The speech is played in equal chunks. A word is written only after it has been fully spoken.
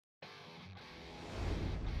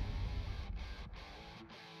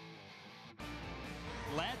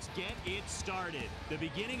Let's get it started. The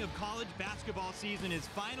beginning of college basketball season is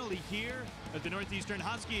finally here as the Northeastern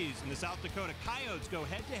Huskies and the South Dakota Coyotes go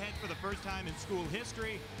head-to-head for the first time in school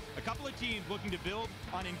history. A couple of teams looking to build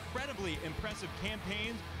on incredibly impressive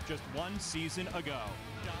campaigns just one season ago.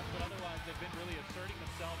 But otherwise, they've been really asserting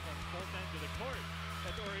themselves on both ends of the court.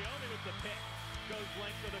 That's Oriome with the pick. Goes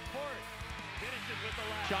length of the court. Finishes with the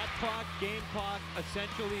last. Shot clock, game clock,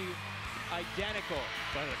 essentially identical.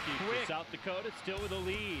 But a keep for South Dakota, still with a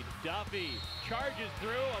lead. Duffy charges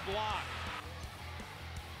through a block.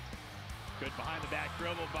 Good behind the back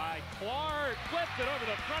dribble by Clark. Flips it over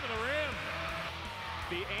the front of the rim.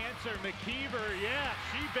 The answer, McKeever. Yeah,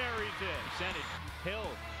 she buries it. Percentage. Hill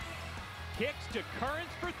kicks to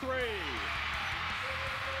Currents for three.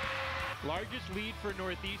 Largest lead for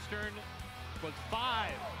Northeastern was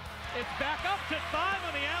 5. It's back up to 5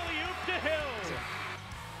 on the alley-oop to Hill.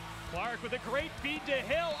 Clark with a great feed to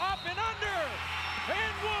Hill, up and under,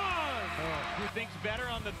 and one! Who thinks better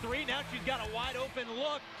on the three? Now she's got a wide open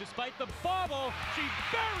look. Despite the bubble, she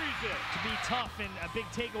buries it. To be tough and a big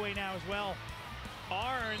takeaway now as well.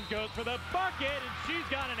 Arns goes for the bucket, and she's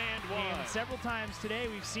got an and one. And several times today,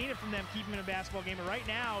 we've seen it from them keeping in a basketball game, but right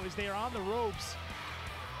now, as they are on the ropes.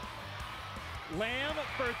 Lamb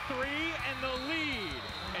for three and the lead.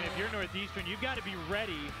 And if you're Northeastern, you've got to be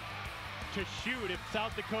ready to shoot if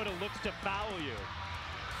South Dakota looks to foul you.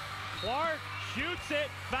 Clark shoots it,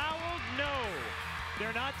 fouled, no.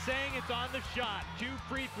 They're not saying it's on the shot. 2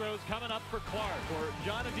 free throws coming up for Clark. For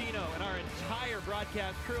John Avino and our entire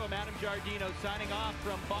broadcast crew, I'm Adam Giardino signing off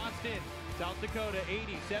from Boston. South Dakota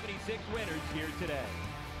 80-76 winners here today.